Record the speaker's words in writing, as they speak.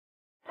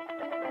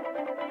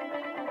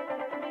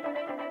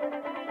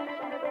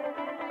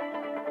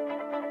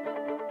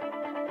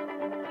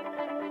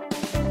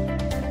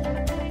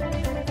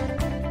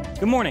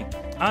Good morning.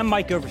 I'm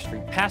Mike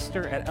Overstreet,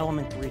 pastor at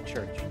Elementary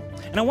Church,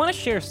 and I want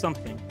to share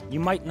something you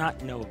might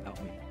not know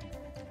about me.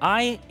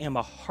 I am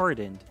a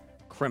hardened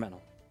criminal.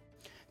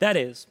 That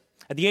is,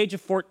 at the age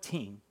of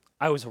 14,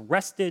 I was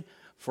arrested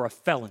for a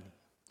felony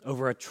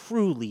over a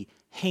truly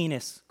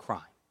heinous crime.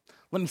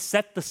 Let me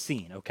set the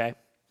scene, okay?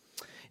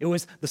 It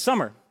was the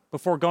summer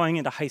before going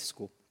into high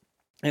school,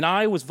 and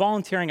I was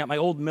volunteering at my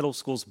old middle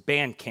school's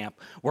band camp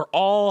where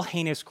all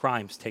heinous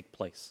crimes take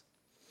place.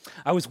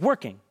 I was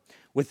working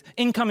with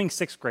incoming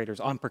sixth graders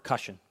on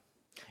percussion.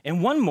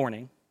 And one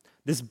morning,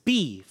 this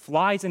bee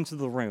flies into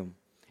the room,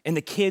 and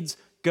the kids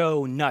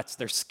go nuts.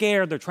 They're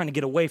scared. They're trying to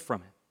get away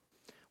from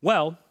it.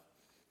 Well,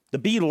 the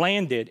bee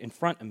landed in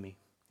front of me,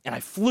 and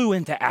I flew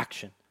into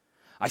action.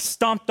 I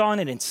stomped on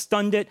it and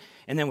stunned it,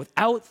 and then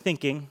without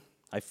thinking,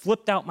 I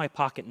flipped out my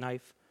pocket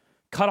knife,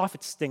 cut off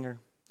its stinger,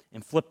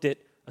 and flipped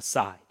it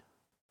aside.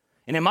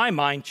 And in my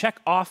mind, check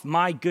off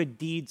my good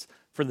deeds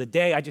for the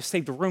day. I just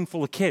saved a room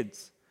full of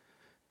kids.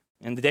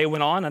 And the day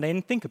went on, and I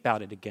didn't think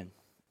about it again.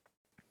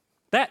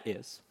 That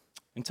is,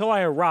 until I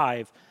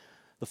arrive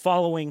the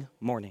following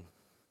morning.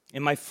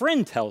 And my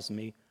friend tells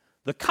me,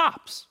 the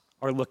cops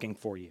are looking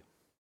for you,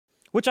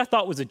 which I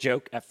thought was a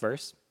joke at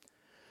first.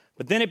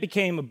 But then it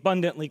became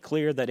abundantly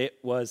clear that it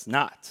was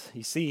not.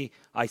 You see,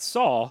 I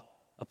saw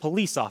a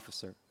police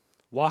officer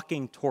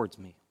walking towards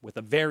me with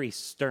a very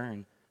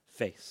stern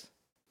face.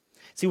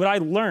 See, what I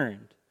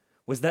learned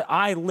was that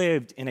I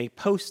lived in a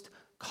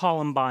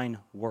post-Columbine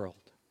world.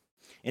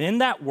 And in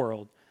that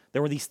world,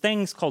 there were these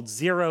things called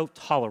zero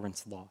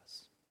tolerance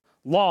laws.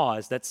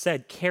 Laws that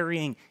said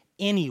carrying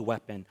any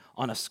weapon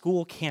on a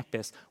school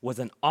campus was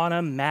an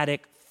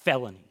automatic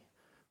felony,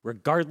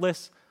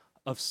 regardless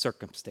of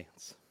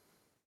circumstance.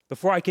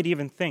 Before I could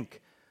even think,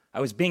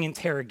 I was being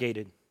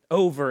interrogated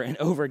over and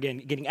over again,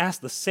 getting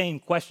asked the same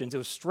questions. It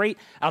was straight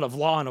out of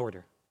Law and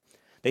Order.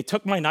 They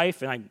took my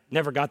knife, and I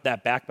never got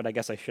that back, but I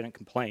guess I shouldn't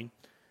complain.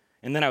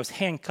 And then I was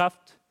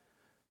handcuffed,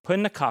 put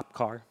in a cop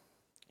car,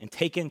 and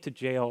taken to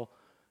jail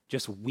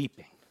just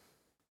weeping.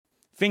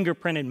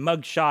 Fingerprinted,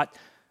 mugshot,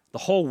 the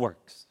whole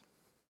works.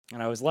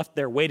 And I was left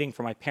there waiting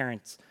for my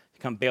parents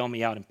to come bail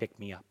me out and pick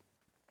me up.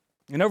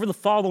 And over the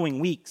following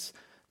weeks,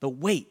 the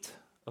weight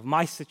of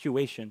my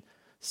situation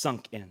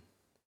sunk in.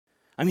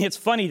 I mean, it's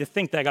funny to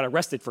think that I got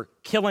arrested for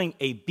killing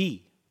a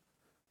bee.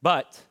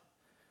 But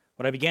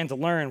what I began to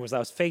learn was I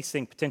was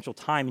facing potential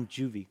time in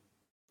juvie,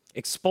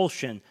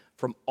 expulsion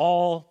from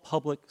all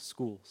public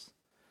schools,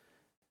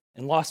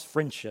 and lost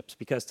friendships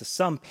because to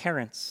some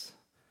parents,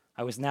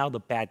 I was now the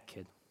bad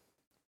kid.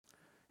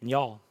 And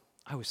y'all,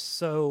 I was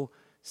so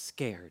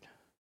scared.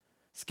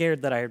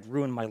 Scared that I had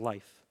ruined my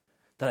life,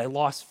 that I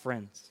lost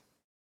friends,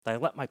 that I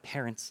let my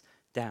parents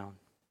down.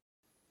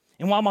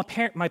 And while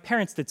my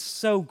parents did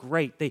so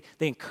great, they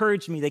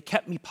encouraged me, they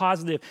kept me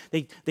positive,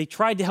 they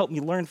tried to help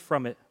me learn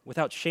from it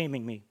without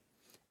shaming me.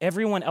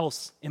 Everyone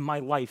else in my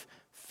life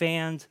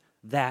fanned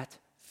that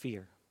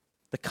fear.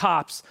 The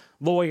cops,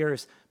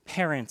 lawyers,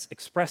 parents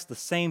expressed the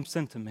same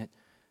sentiment,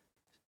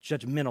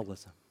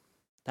 judgmentalism,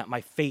 that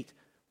my fate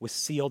was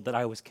sealed, that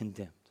I was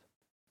condemned.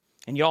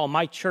 And y'all,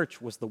 my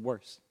church was the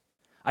worst.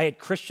 I had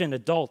Christian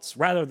adults,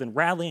 rather than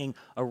rallying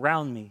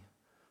around me,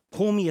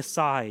 pull me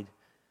aside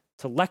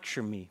to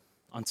lecture me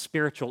on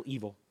spiritual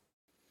evil.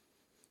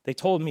 They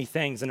told me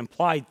things and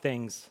implied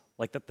things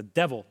like that the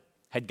devil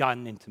had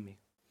gotten into me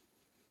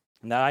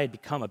and that I had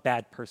become a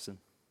bad person.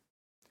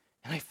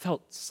 And I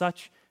felt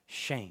such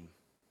shame.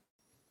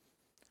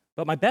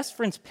 But my best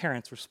friend's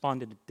parents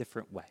responded a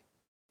different way.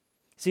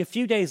 See, a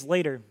few days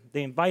later,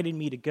 they invited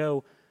me to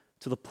go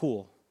to the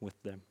pool with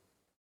them.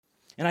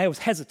 And I was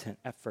hesitant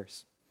at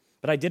first,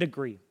 but I did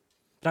agree.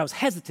 But I was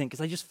hesitant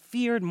because I just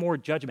feared more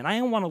judgment. I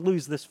didn't want to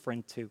lose this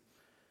friend too.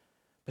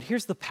 But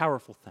here's the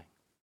powerful thing.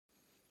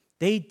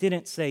 They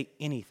didn't say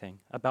anything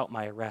about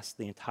my arrest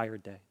the entire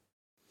day.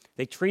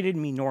 They treated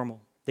me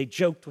normal. They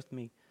joked with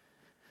me.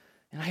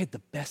 And I had the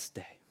best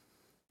day.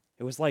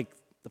 It was like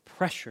the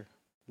pressure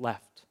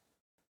left.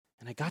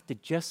 And I got to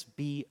just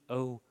be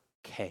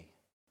okay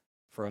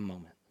for a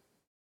moment.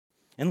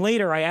 And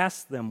later I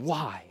asked them,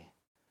 why?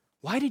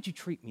 Why did you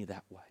treat me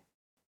that way?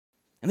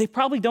 And they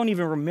probably don't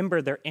even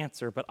remember their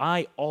answer, but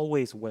I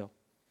always will.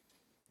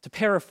 To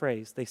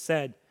paraphrase, they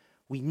said,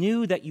 we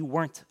knew that you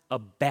weren't a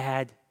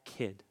bad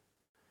kid.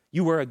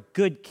 You were a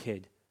good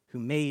kid who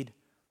made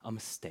a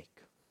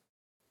mistake.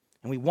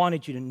 And we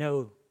wanted you to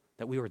know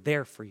that we were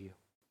there for you,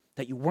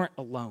 that you weren't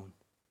alone,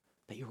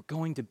 that you were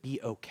going to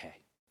be okay.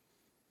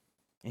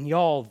 And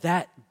y'all,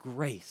 that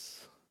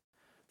grace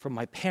from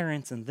my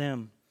parents and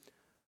them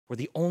were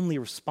the only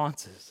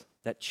responses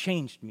that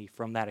changed me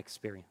from that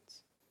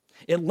experience.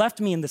 It left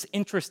me in this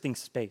interesting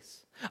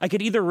space. I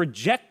could either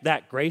reject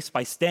that grace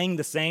by staying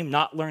the same,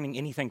 not learning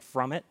anything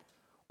from it,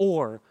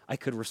 or I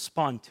could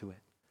respond to it,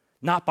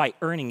 not by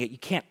earning it. You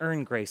can't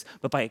earn grace,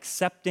 but by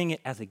accepting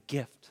it as a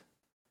gift,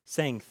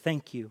 saying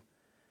thank you,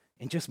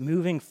 and just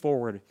moving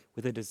forward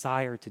with a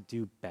desire to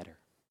do better.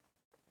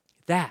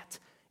 That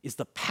is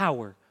the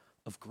power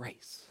of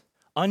grace,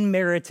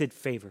 unmerited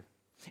favor.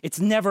 It's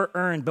never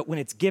earned, but when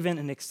it's given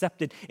and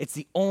accepted, it's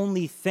the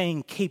only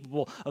thing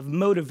capable of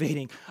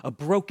motivating a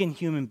broken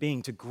human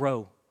being to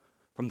grow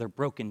from their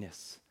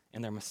brokenness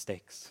and their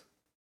mistakes.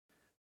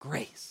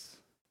 Grace,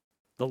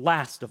 the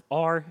last of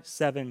our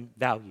 7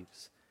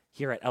 values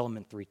here at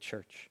Element 3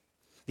 Church.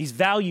 These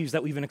values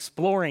that we've been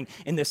exploring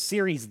in this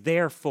series,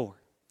 Therefore,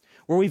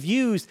 where we've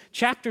used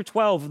chapter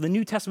 12 of the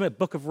New Testament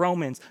book of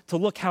Romans to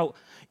look how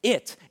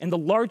it and the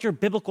larger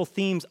biblical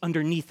themes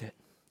underneath it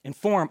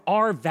inform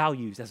our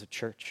values as a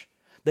church,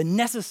 the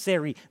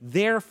necessary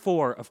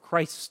therefore of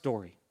Christ's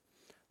story,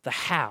 the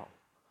how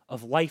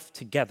of life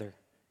together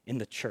in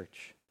the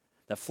church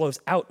that flows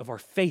out of our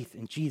faith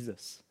in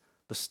Jesus,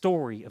 the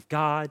story of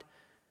God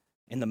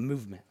and the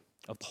movement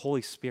of the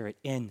Holy Spirit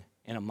in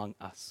and among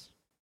us.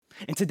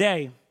 And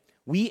today,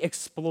 we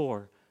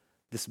explore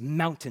this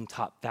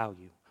mountaintop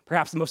value,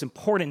 perhaps the most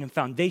important and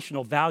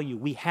foundational value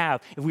we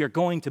have if we are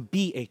going to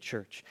be a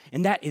church,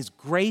 and that is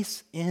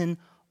grace in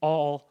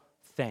all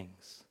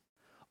things.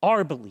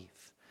 Our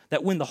belief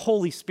that when the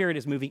Holy Spirit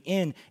is moving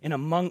in and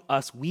among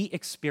us, we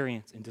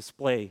experience and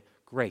display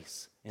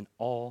grace in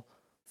all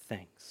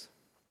things.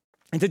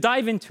 And to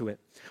dive into it,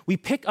 we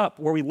pick up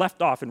where we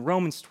left off in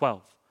Romans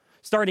 12,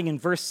 starting in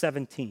verse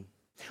 17.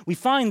 We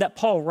find that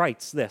Paul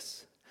writes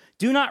this: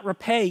 "Do not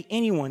repay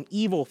anyone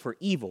evil for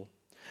evil.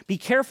 Be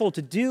careful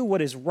to do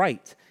what is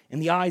right in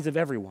the eyes of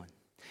everyone.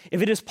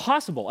 If it is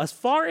possible, as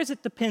far as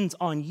it depends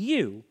on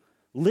you,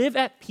 live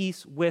at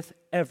peace with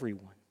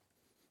everyone.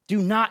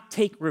 Do not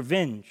take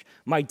revenge,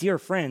 my dear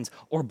friends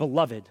or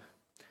beloved,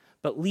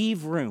 but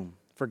leave room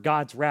for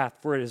God's wrath,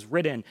 for it is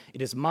written,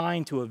 'It is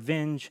mine to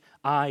avenge,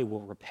 I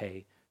will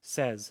repay,'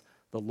 says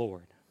the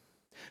Lord."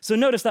 So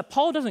notice that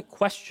Paul doesn't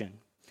question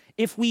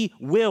if we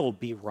will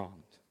be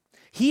wronged.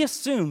 He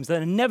assumes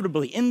that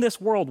inevitably in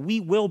this world we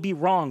will be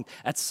wronged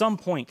at some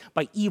point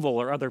by evil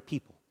or other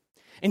people.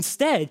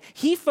 Instead,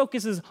 he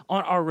focuses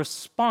on our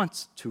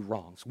response to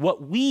wrongs,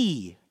 what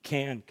we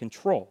can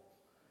control.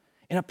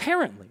 And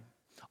apparently,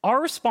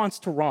 our response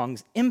to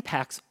wrongs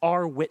impacts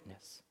our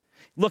witness.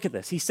 Look at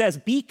this. He says,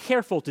 "Be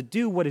careful to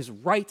do what is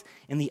right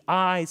in the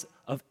eyes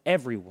of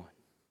everyone."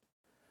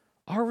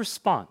 Our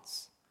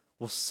response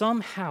will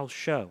somehow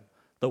show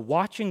the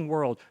watching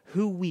world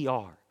who we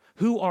are,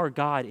 who our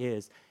God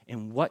is,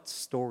 and what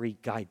story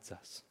guides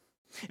us.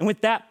 And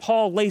with that,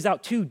 Paul lays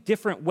out 2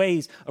 different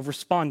ways of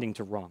responding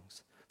to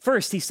wrongs.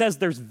 First, he says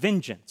there's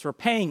vengeance,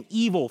 repaying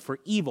evil for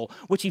evil,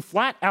 which he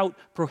flat out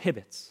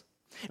prohibits.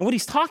 And what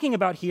he's talking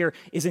about here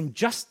is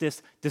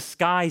injustice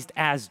disguised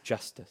as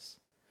justice.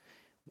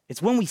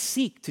 It's when we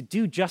seek to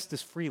do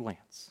justice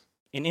freelance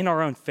and in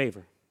our own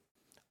favor.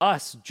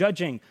 Us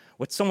judging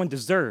what someone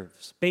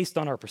deserves based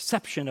on our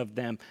perception of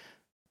them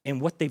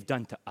and what they've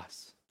done to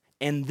us,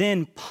 and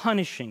then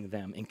punishing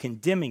them and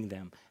condemning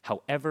them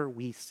however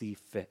we see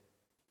fit.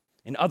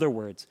 In other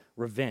words,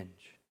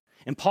 revenge.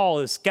 And Paul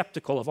is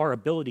skeptical of our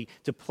ability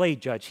to play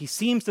judge. He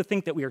seems to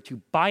think that we are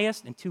too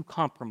biased and too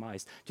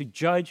compromised to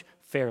judge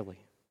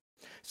fairly.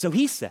 So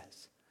he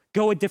says,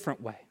 go a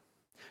different way.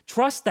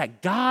 Trust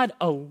that God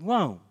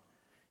alone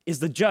is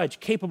the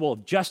judge capable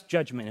of just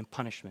judgment and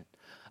punishment.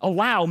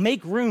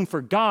 Make room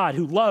for God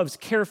who loves,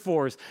 cares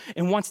for us,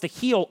 and wants to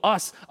heal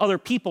us, other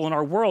people in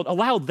our world.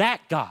 Allow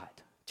that God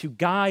to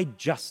guide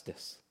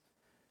justice.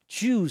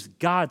 Choose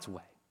God's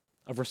way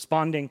of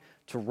responding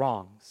to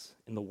wrongs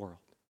in the world.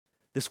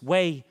 This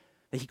way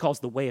that he calls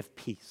the way of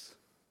peace.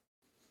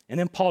 And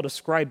then Paul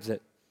describes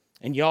it.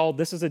 And y'all,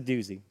 this is a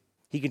doozy.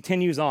 He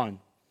continues on.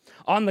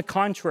 "On the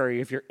contrary,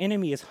 if your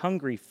enemy is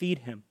hungry, feed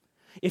him.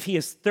 If he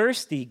is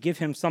thirsty, give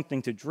him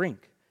something to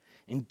drink.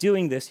 In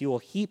doing this, you will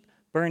heap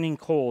burning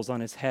coals on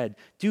his head.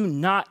 Do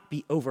not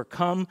be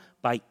overcome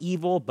by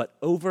evil, but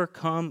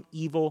overcome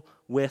evil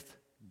with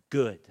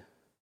good."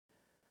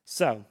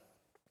 So,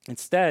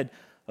 instead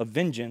of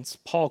vengeance,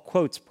 Paul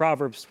quotes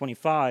Proverbs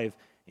 25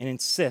 and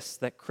insists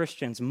that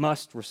Christians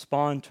must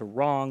respond to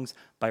wrongs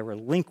by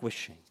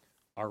relinquishing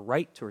our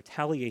right to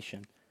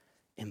retaliation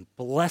and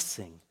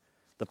blessing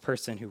the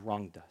person who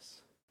wronged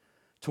us.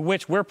 To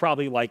which we're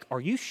probably like, are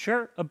you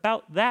sure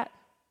about that?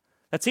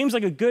 That seems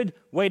like a good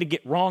way to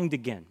get wronged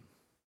again.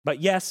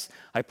 But yes,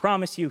 I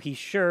promise you he's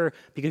sure,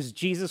 because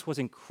Jesus was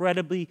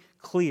incredibly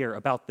clear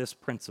about this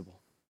principle.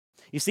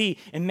 You see,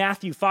 in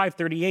Matthew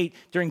 5:38,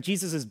 during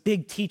Jesus'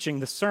 big teaching,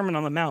 the Sermon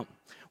on the Mount,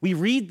 we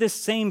read this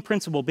same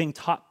principle being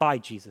taught by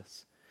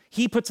Jesus.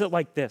 He puts it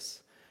like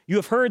this: "You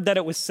have heard that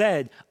it was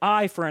said,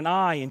 eye for an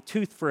eye and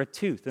tooth for a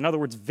tooth." In other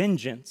words,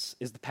 vengeance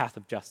is the path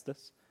of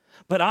justice.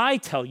 "But I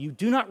tell you,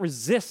 do not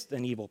resist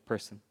an evil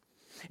person.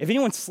 If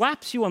anyone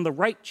slaps you on the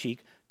right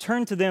cheek,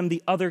 turn to them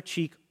the other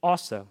cheek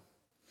also.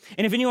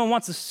 And if anyone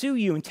wants to sue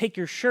you and take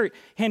your shirt,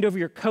 hand over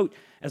your coat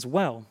as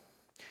well.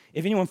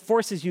 If anyone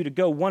forces you to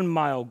go 1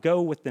 mile,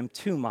 go with them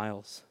 2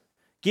 miles.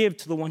 Give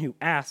to the one who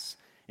asks,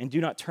 and do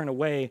not turn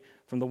away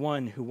from the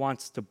one who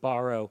wants to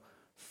borrow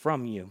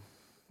from you."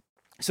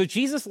 So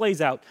Jesus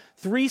lays out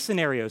 3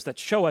 scenarios that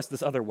show us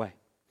this other way.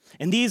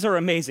 And these are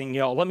amazing,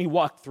 y'all. Let me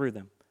walk through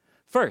them.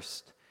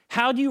 First,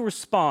 how do you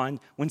respond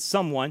when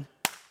someone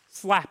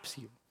slaps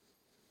you?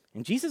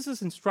 And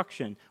Jesus'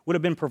 instruction would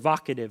have been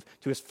provocative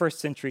to his first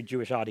century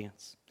Jewish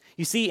audience.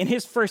 You see, in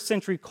his first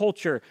century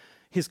culture,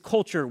 his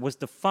culture was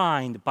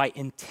defined by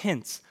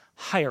intense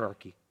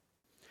hierarchy.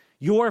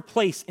 Your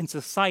place in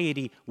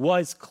society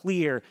was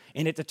clear,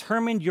 and it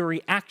determined your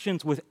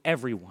reactions with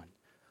everyone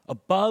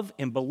above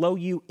and below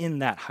you in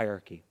that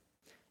hierarchy,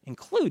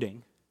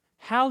 including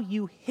how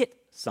you hit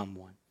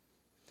someone.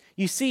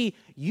 You see,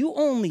 you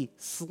only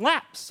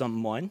slap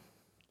someone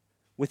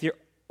with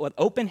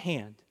open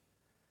hand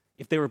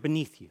if they were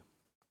beneath you.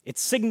 It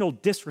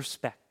signaled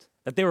disrespect,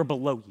 that they were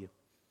below you.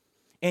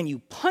 And you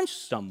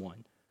punched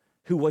someone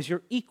who was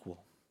your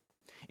equal.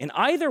 In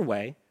either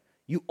way,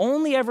 you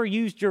only ever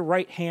used your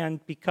right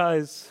hand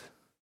because,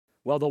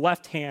 well, the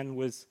left hand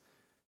was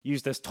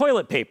used as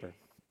toilet paper.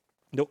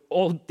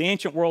 The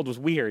ancient world was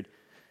weird,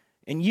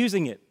 and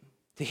using it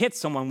to hit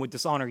someone would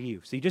dishonor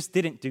you, so you just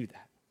didn't do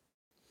that.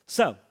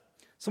 So,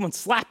 someone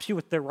slaps you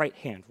with their right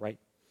hand, right?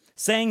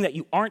 Saying that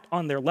you aren't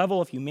on their level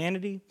of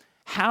humanity.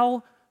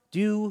 How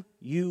do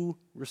you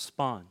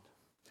respond?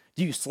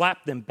 Do you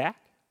slap them back?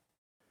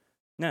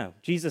 No,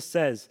 Jesus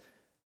says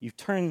you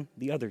turn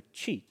the other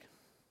cheek.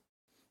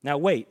 Now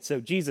wait, so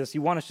Jesus,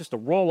 you want us just to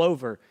roll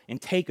over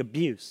and take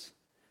abuse?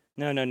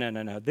 No.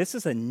 This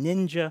is a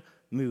ninja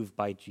move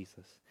by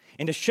Jesus.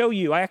 And to show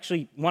you, I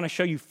actually want to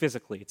show you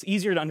physically. It's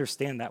easier to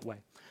understand that way.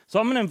 So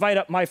I'm going to invite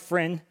up my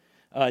friend,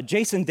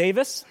 Jason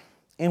Davis,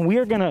 and we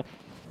are going to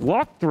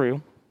walk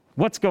through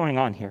what's going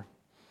on here.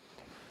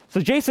 So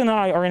Jason and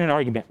I are in an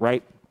argument,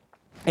 right?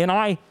 And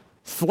I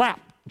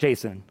slap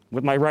Jason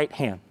with my right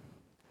hand.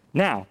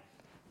 Now,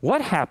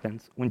 what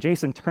happens when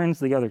Jason turns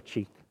the other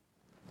cheek?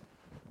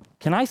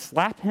 Can I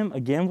slap him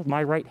again with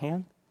my right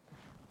hand?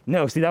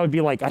 No, see, that would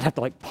be like, I'd have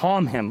to like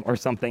palm him or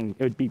something.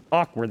 It would be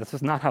awkward. This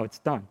is not how it's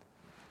done.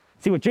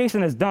 See, what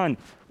Jason has done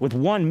with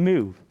one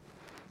move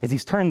is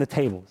he's turned the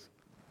tables.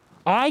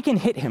 I can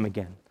hit him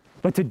again,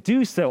 but to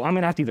do so, I'm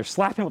going to have to either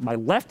slap him with my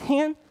left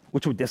hand,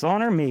 which would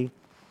dishonor me,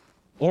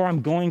 or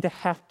I'm going to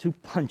have to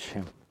punch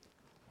him,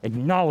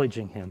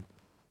 acknowledging him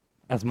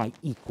as my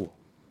equal.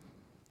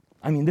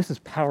 I mean, this is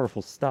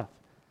powerful stuff.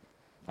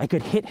 I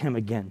could hit him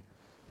again,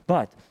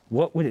 but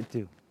what would it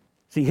do?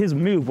 See, his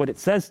move, what it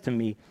says to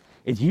me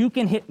is you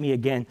can hit me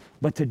again,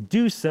 but to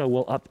do so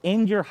will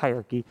upend your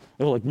hierarchy,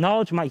 it will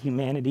acknowledge my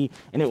humanity,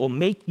 and it will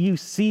make you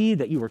see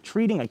that you are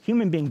treating a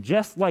human being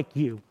just like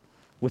you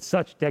with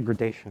such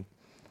degradation.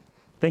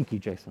 Thank you,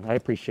 Jason. I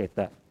appreciate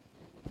that.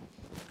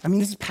 I mean,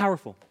 this is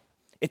powerful.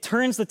 It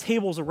turns the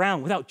tables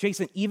around without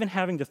Jason even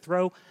having to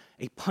throw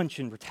a punch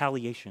in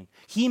retaliation.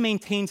 He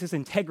maintains his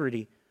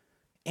integrity,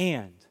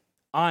 and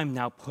I'm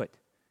now put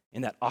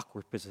in that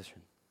awkward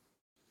position.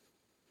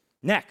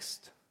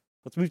 Next,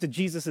 let's move to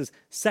Jesus'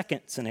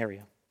 second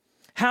scenario.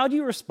 How do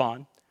you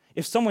respond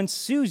if someone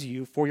sues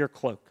you for your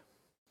cloak?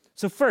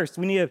 So first,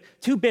 we need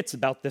two bits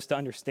about this to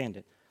understand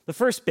it. The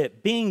first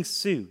bit, being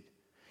sued.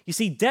 You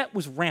see, debt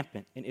was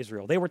rampant in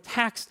Israel. They were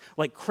taxed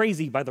like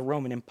crazy by the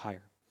Roman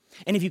Empire.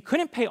 And if you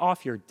couldn't pay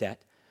off your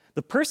debt,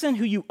 the person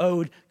who you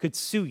owed could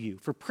sue you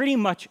for pretty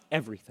much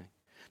everything.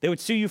 They would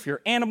sue you for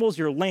your animals,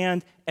 your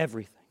land,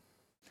 everything.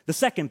 The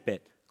second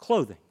bit,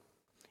 clothing.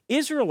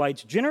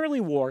 Israelites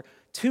generally wore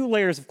two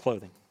layers of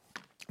clothing.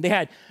 They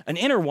had an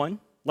inner one,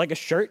 like a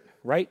shirt,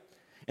 right?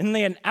 And then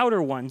they had an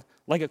outer one,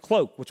 like a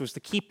cloak, which was to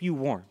keep you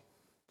warm.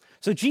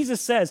 So Jesus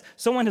says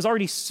someone has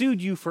already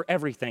sued you for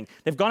everything.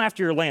 They've gone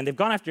after your land, they've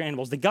gone after your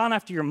animals, they've gone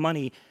after your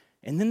money,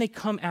 and then they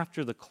come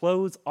after the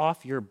clothes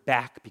off your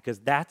back because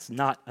that's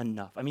not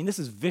enough. I mean, this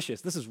is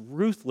vicious. This is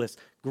ruthless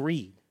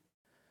greed.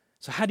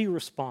 So how do you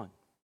respond?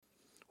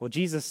 Well,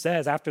 Jesus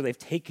says after they've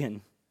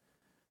taken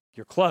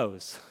your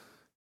clothes,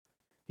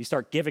 you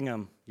start giving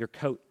them your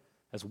coat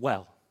as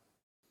well.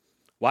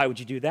 Why would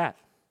you do that?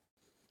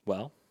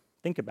 Well,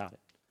 think about it.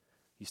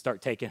 You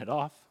start taking it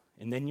off,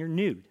 and then you're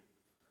nude.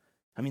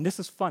 I mean, this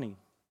is funny,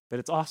 but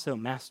it's also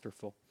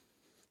masterful.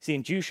 See,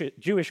 in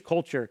Jewish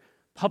culture,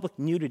 public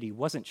nudity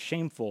wasn't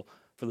shameful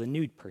for the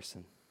nude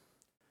person,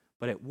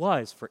 but it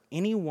was for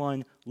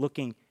anyone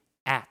looking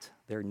at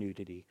their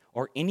nudity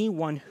or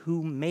anyone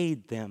who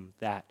made them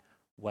that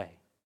way.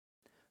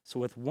 So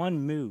with one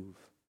move,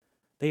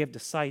 they have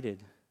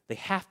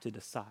to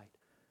decide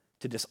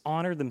to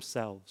dishonor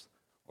themselves,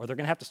 or they're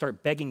going to have to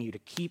start begging you to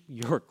keep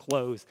your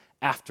clothes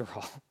after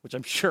all, which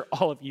I'm sure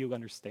all of you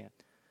understand.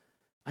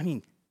 I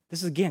mean,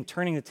 this is, again,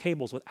 turning the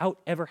tables without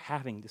ever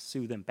having to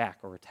sue them back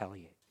or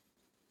retaliate.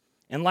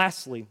 And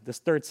lastly, this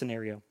third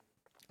scenario,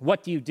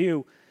 what do you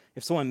do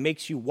if someone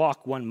makes you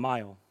walk 1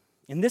 mile?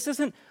 And this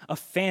isn't a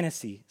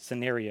fantasy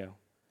scenario. You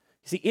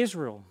see,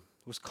 Israel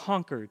was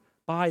conquered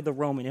by the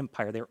Roman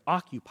Empire. They were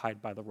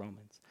occupied by the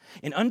Romans.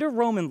 And under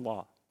Roman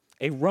law,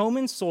 a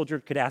Roman soldier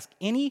could ask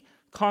any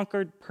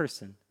conquered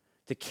person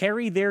to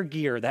carry their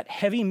gear, that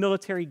heavy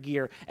military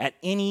gear, at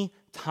any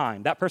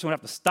time. That person would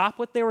have to stop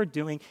what they were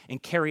doing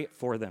and carry it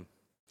for them.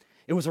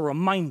 It was a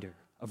reminder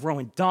of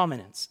Roman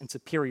dominance and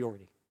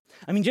superiority.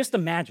 I mean, just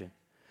imagine,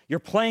 you're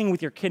playing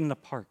with your kid in the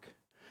park.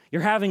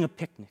 You're having a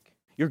picnic.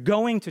 You're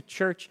going to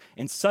church,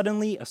 and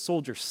suddenly a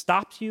soldier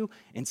stops you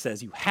and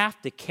says, "You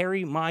have to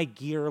carry my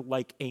gear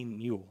like a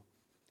mule,"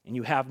 and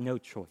you have no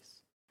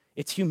choice.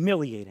 It's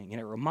humiliating, and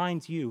it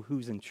reminds you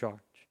who's in charge.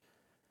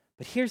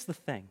 But here's the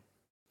thing.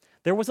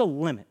 There was a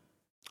limit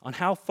on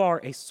how far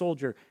a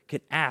soldier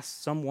could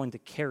ask someone to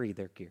carry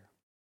their gear.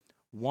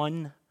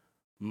 1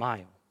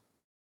 mile.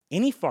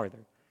 Any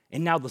farther,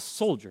 and now the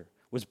soldier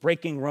was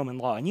breaking Roman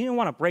law. And you didn't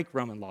want to break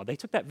Roman law. They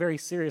took that very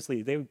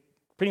seriously. They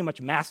pretty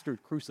much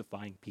mastered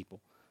crucifying people.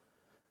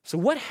 So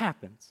what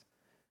happens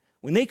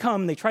when they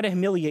come, they try to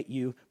humiliate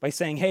you by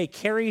saying, "Hey,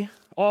 carry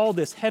all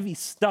this heavy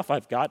stuff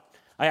I've got."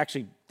 I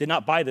actually did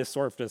not buy this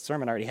sword for the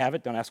sermon. I already have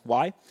it. Don't ask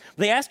why.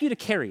 They ask you to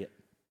carry it.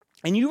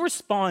 And you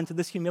respond to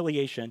this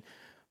humiliation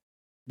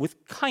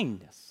with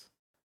kindness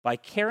by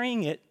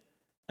carrying it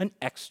an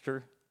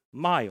extra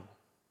mile.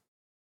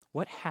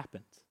 What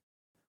happens?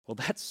 Well,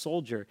 that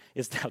soldier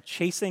is now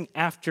chasing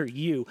after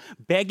you,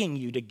 begging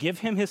you to give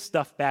him his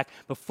stuff back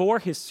before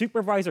his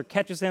supervisor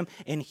catches him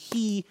and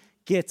he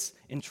gets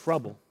in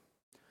trouble.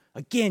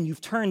 Again, you've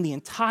turned the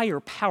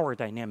entire power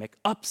dynamic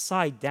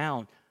upside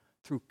down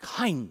through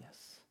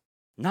kindness,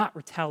 not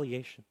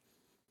retaliation.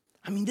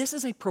 I mean, this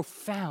is a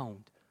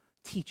profound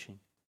teaching.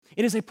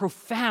 It is a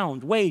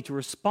profound way to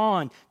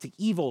respond to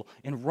evil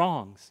and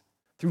wrongs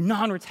through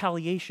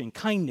non-retaliation,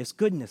 kindness,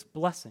 goodness,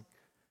 blessing,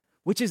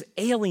 which is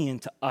alien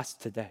to us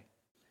today.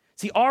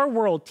 See, our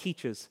world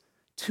teaches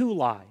 2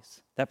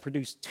 lies that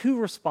produce 2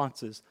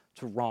 responses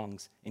to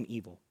wrongs and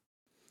evil.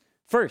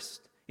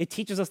 First, it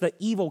teaches us that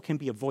evil can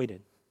be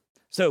avoided.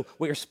 So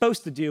what you're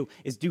supposed to do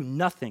is do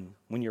nothing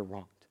when you're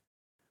wronged,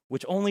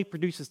 which only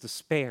produces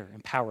despair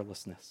and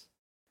powerlessness.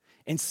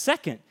 And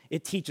second,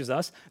 it teaches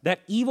us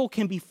that evil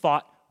can be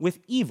fought with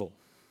evil,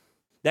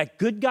 that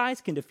good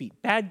guys can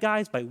defeat bad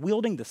guys by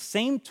wielding the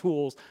same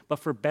tools but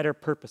for better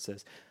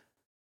purposes,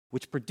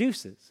 which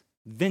produces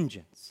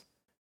vengeance.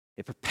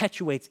 It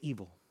perpetuates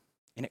evil,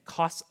 and it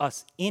costs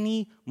us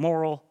any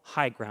moral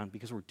high ground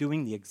because we're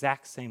doing the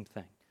exact same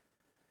thing.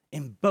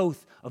 And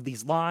both of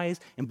these lies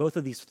and both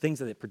of these things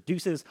that it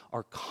produces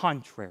are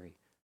contrary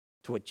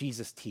to what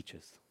Jesus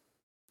teaches.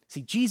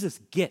 See, Jesus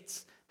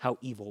gets how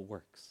evil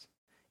works.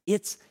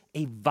 It's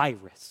a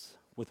virus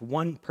with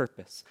one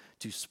purpose: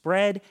 to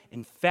spread,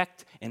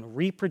 infect, and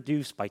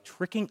reproduce by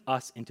tricking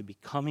us into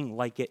becoming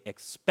like it,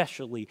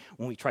 especially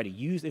when we try to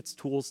use its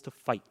tools to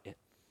fight it.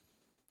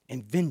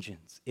 And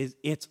vengeance is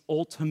its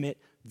ultimate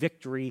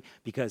victory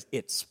because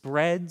it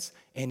spreads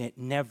and it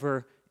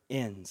never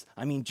ends.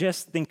 I mean,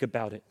 just think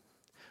about it.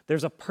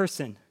 There's a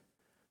person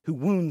who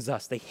wounds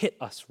us. They hit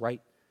us,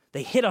 right?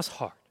 They hit us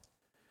hard.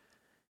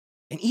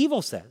 And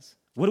evil says,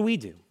 what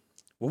do?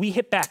 Well, we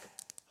hit back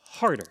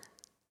harder.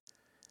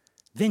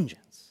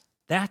 Vengeance.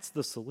 That's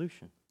the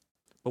solution.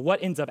 But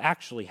what ends up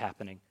actually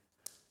happening?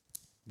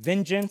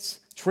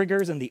 Vengeance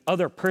triggers in the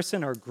other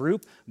person or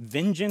group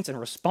vengeance in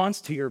response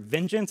to your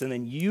vengeance, and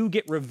then you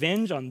get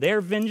revenge on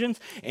their vengeance,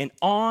 and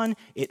on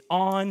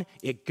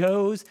it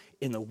goes,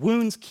 and the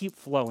wounds keep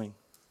flowing,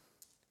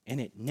 and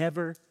it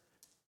never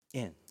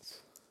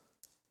ends.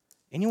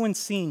 Anyone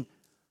seen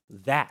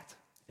that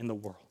in the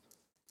world?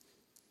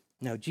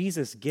 Now,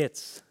 Jesus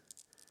gets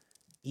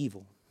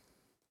evil,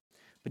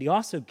 but he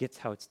also gets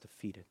how it's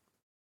defeated.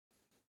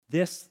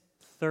 This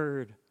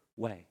third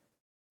way,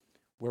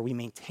 where we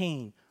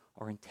maintain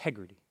our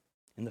integrity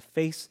in the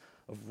face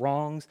of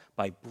wrongs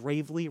by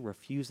bravely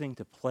refusing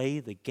to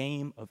play the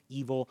game of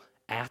evil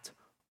at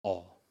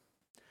all.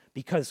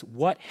 Because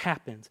what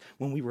happens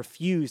when we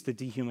refuse to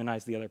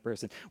dehumanize the other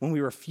person, when we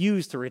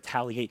refuse to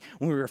retaliate,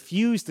 when we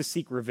refuse to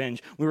seek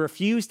revenge, we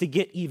refuse to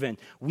get even,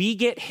 we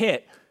get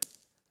hit,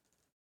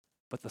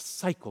 but the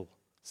cycle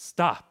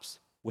stops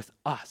with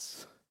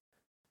us.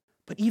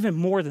 But even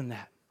more than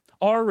that,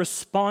 our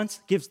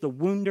response gives the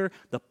wounder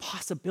the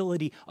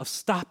possibility of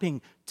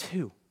stopping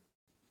too.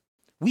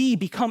 We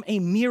become a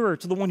mirror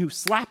to the one who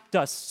slapped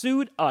us,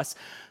 sued us,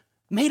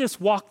 made us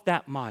walk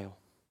that mile.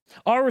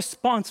 Our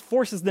response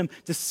forces them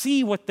to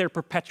see what they're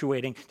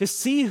perpetuating, to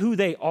see who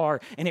they are,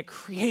 and it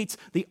creates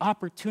the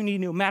opportunity,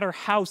 no matter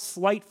how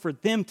slight, for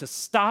them to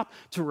stop,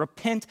 to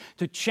repent,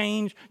 to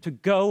change, to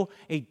go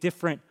a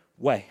different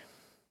way.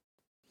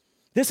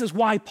 This is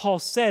why Paul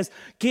says,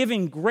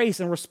 giving grace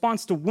in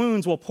response to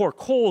wounds will pour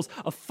coals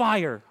of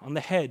fire on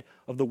the head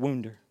of the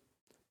wounder.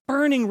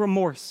 Burning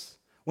remorse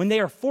when they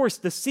are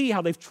forced to see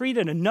how they've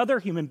treated another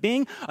human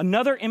being,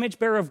 another image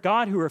bearer of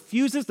God who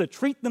refuses to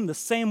treat them the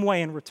same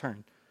way in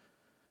return.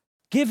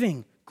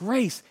 Giving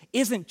grace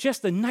isn't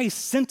just a nice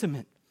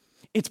sentiment.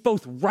 It's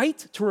both right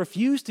to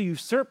refuse to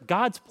usurp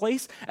God's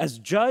place as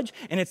judge,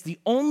 and it's the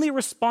only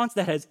response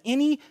that has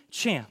any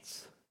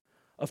chance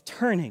of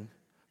turning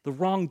the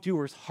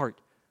wrongdoer's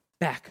heart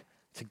back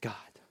to God.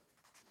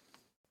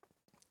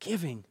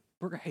 Giving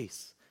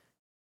grace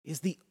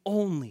is the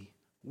only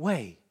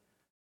way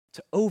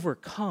to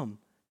overcome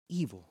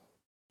evil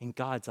in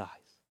God's eyes.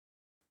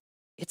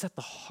 It's at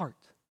the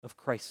heart of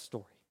Christ's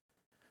story,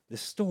 the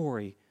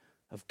story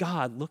of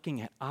God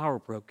looking at our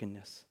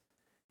brokenness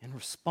and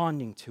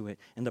responding to it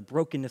and the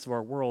brokenness of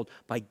our world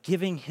by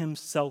giving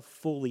himself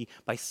fully,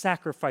 by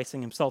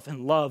sacrificing himself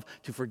in love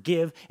to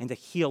forgive and to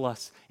heal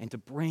us and to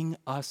bring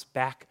us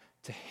back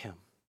to him.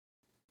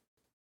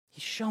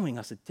 He's showing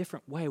us a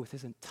different way with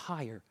his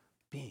entire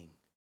being.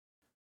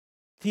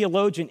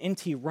 Theologian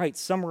N.T. Wright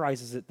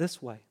summarizes it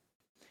this way.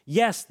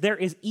 Yes, there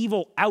is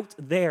evil out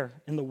there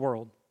in the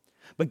world,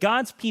 but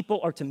God's people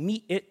are to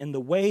meet it in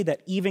the way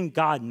that even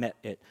God met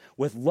it,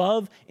 with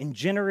love and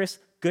generous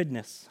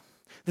goodness.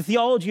 The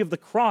theology of the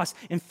cross,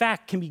 in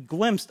fact, can be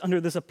glimpsed under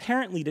this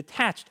apparently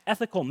detached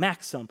ethical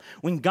maxim.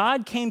 When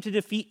God came to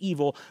defeat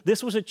evil,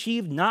 this was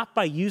achieved not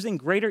by using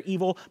greater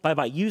evil, but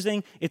by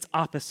using its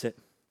opposite,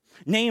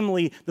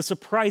 namely the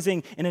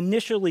surprising and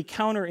initially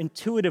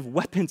counterintuitive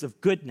weapons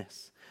of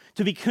goodness.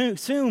 To be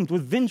consumed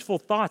with vengeful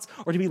thoughts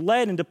or to be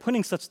led into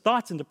putting such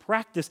thoughts into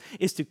practice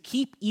is to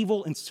keep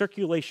evil in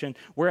circulation,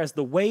 whereas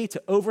the way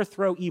to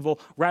overthrow evil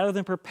rather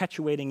than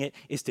perpetuating it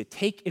is to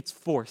take its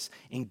force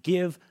and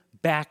give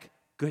back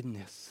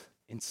goodness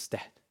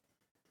instead.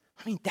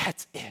 I mean,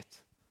 that's it.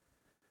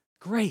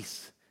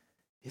 Grace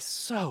is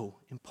so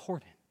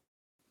important.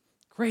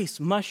 Grace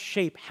must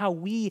shape how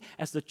we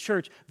as the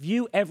church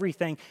view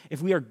everything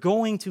if we are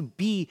going to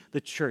be the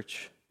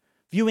church,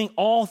 viewing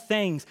all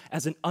things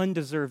as an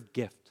undeserved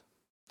gift.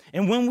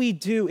 And when we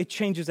do, it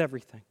changes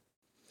everything.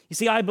 You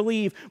see, I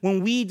believe when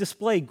we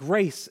display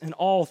grace in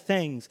all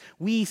things,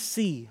 we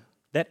see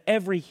that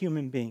every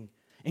human being,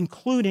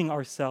 including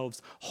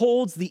ourselves,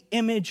 holds the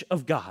image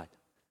of God.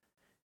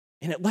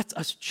 And it lets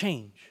us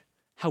change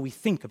how we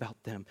think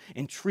about them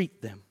and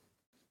treat them,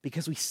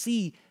 because we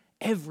see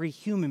every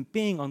human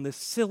being on this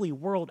silly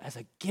world as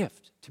a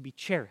gift to be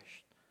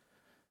cherished.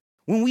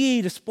 When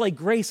we display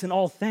grace in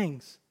all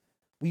things,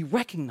 we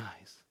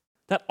recognize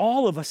that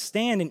all of us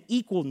stand in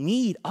equal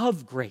need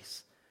of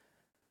grace.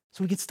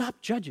 So we can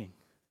stop judging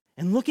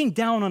and looking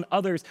down on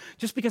others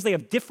just because they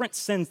have different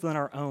sins than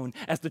our own,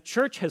 as the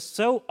church has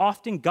so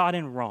often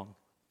gotten wrong.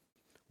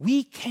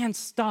 We can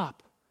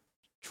stop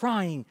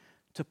trying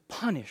to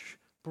punish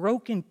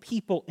broken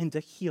people into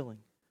healing.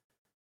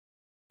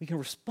 We can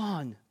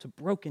respond to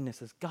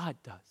brokenness as God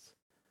does,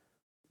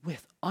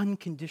 with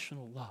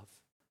unconditional love,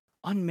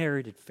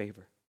 unmerited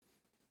favor,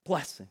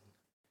 blessing.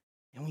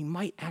 And we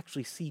might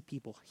actually see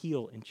people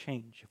heal and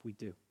change if we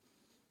do.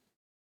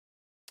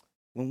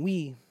 When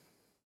we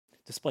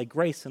display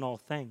grace in all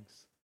things,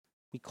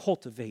 we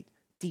cultivate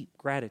deep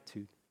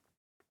gratitude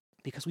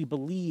because we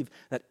believe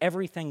that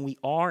everything we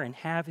are and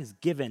have is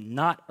given,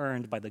 not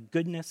earned, by the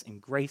goodness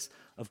and grace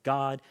of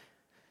God.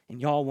 And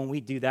y'all, when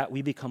we do that,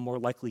 we become more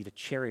likely to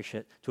cherish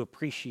it, to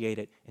appreciate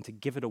it, and to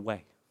give it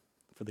away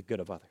for the good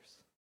of others.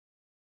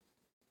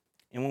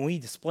 And when we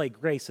display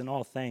grace in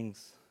all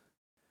things,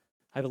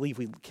 I believe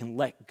we can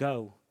let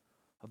go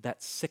of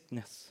that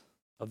sickness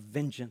of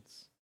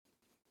vengeance.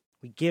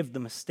 We give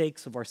the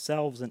mistakes of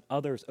ourselves and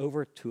others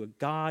over to a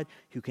God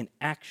who can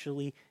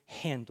actually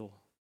handle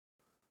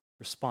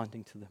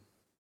responding to them.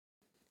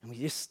 And we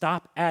just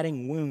stop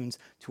adding wounds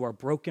to our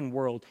broken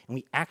world, and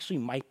we actually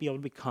might be able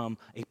to become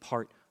a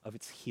part of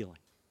its healing.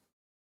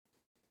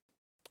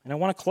 And I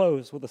want to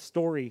close with a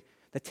story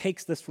that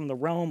takes this from the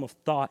realm of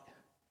thought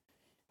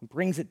and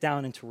brings it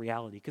down into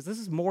reality, because this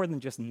is more than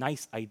just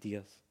nice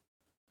ideas.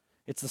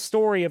 It's the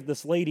story of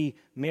this lady,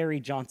 Mary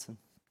Johnson,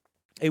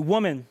 a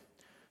woman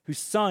whose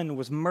son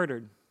was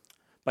murdered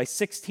by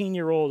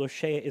 16-year-old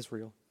O'Shea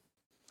Israel.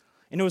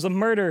 And it was a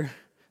murder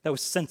that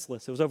was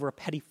senseless. It was over a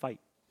petty fight.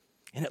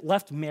 And it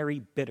left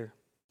Mary bitter.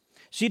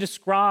 She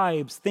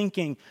describes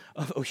thinking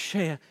of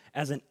O'Shea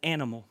as an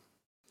animal.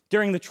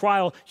 During the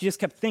trial, she just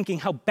kept thinking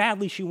how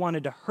badly she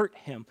wanted to hurt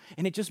him.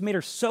 And it just made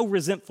her so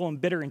resentful and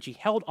bitter, and she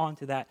held on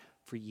to that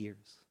for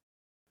years.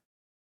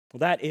 Well,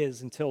 that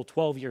is until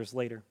 12 years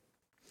later.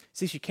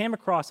 See, she came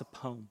across a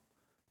poem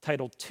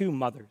titled Two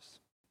Mothers.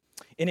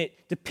 And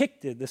it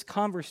depicted this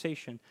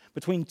conversation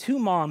between two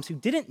moms who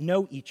didn't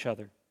know each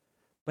other,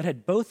 but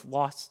had both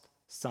lost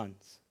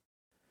sons.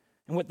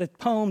 And what the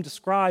poem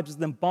describes is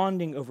them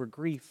bonding over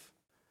grief,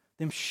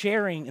 them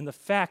sharing in the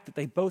fact that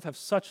they both have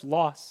such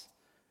loss,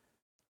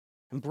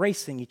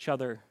 embracing each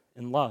other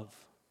in love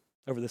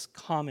over this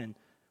common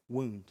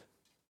wound.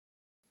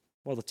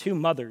 Well, the two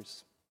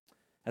mothers,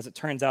 as it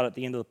turns out at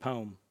the end of the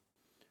poem,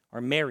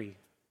 are Mary,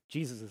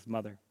 Jesus'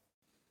 mother,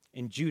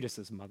 and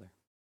Judas's mother.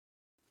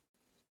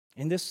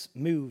 And this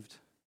moved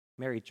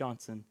Mary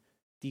Johnson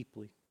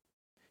deeply.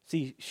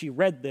 See, she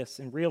read this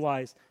and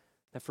realized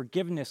that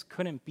forgiveness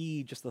couldn't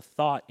be just a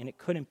thought, and it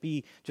couldn't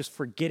be just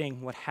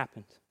forgetting what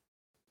happened.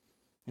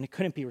 And it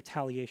couldn't be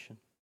retaliation.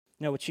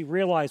 No, what she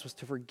realized was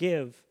to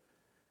forgive,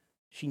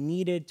 she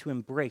needed to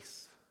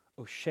embrace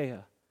O'Shea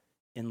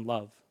in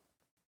love.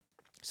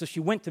 So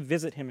she went to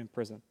visit him in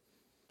prison.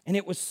 And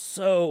it was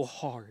so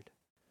hard.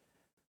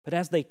 But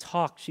as they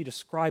talked, she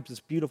describes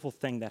this beautiful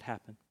thing that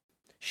happened.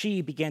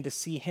 She began to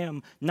see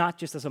him not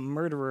just as a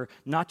murderer,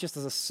 not just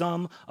as a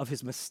sum of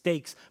his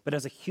mistakes, but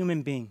as a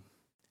human being,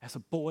 as a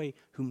boy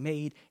who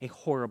made a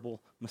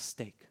horrible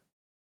mistake.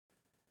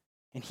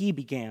 And he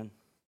began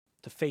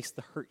to face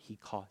the hurt he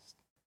caused,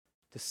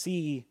 to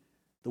see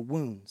the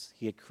wounds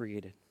he had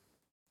created.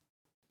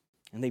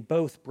 And they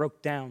both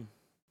broke down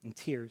in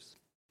tears.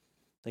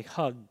 They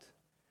hugged,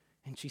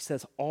 and she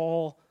says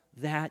all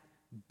that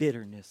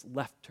bitterness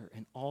left her,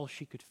 and all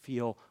she could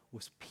feel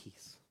was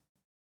peace.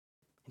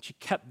 And she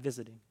kept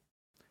visiting.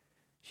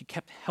 She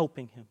kept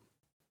helping him,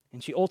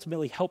 and she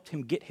ultimately helped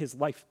him get his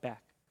life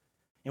back.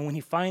 And when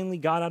he finally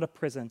got out of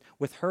prison,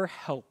 with her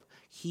help,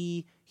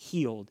 he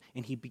healed,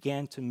 and he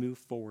began to move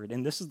forward.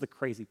 And this is the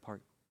crazy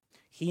part.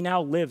 He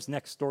now lives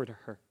next door to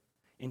her.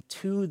 And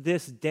to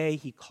this day,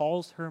 he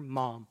calls her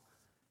mom,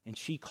 and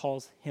she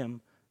calls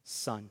him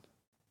son.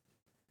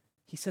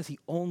 He says he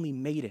only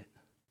made it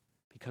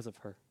because of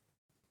her,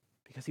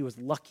 because he was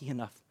lucky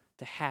enough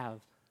to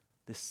have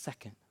this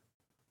second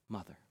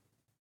mother.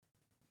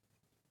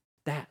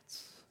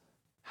 That's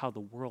how the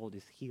world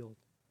is healed.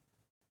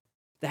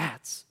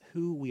 That's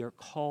who we are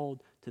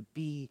called to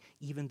be,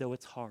 even though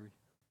it's hard.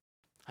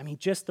 I mean,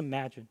 just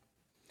imagine.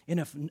 And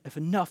if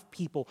enough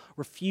people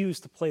refuse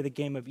to play the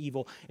game of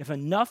evil, if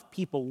enough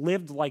people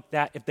lived like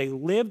that, if they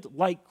lived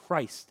like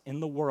Christ in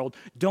the world,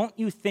 don't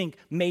you think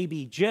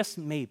maybe, just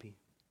maybe,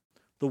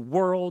 the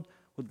world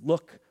would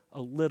look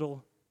a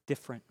little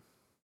different,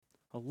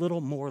 a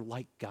little more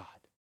like God?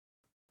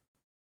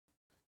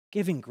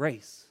 Giving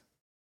grace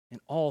in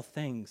all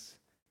things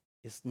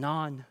is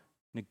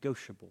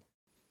non-negotiable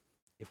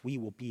if we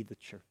will be the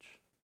church.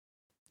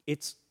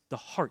 It's the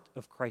heart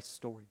of Christ's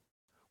story,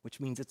 which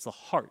means it's the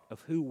heart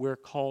of who we're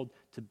called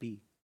to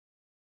be.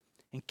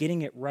 And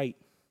getting it right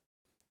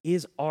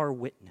is our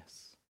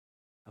witness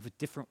of a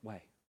different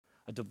way,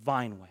 a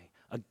divine way,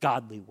 a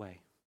godly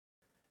way.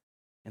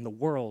 And the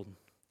world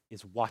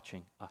is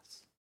watching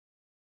us.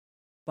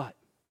 But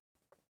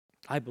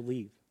I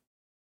believe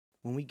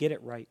when we get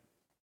it right,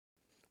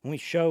 when we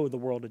show the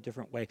world a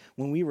different way,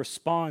 when we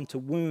respond to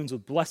wounds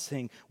with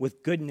blessing,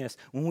 with goodness,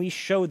 when we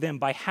show them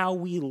by how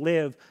we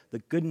live the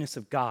goodness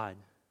of God,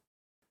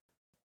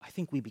 I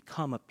think we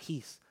become a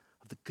piece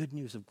of the good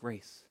news of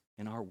grace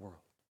in our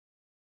world.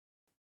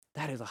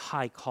 That is a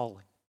high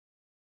calling.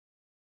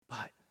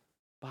 But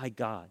by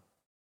God,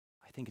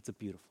 I think it's a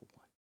beautiful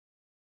one.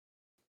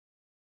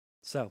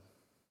 So,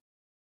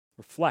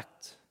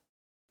 reflect.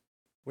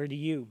 Where do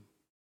you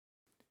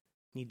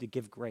need to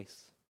give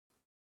grace?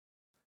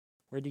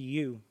 Where do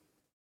you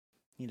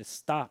need to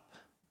stop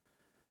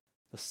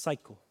the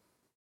cycle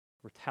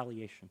of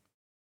retaliation?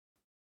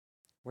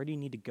 Where do you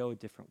need to go a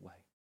different way?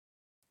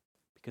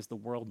 Because the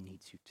world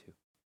needs you to,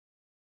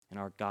 and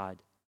our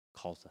God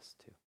calls us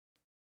to.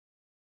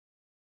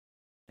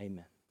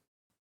 Amen.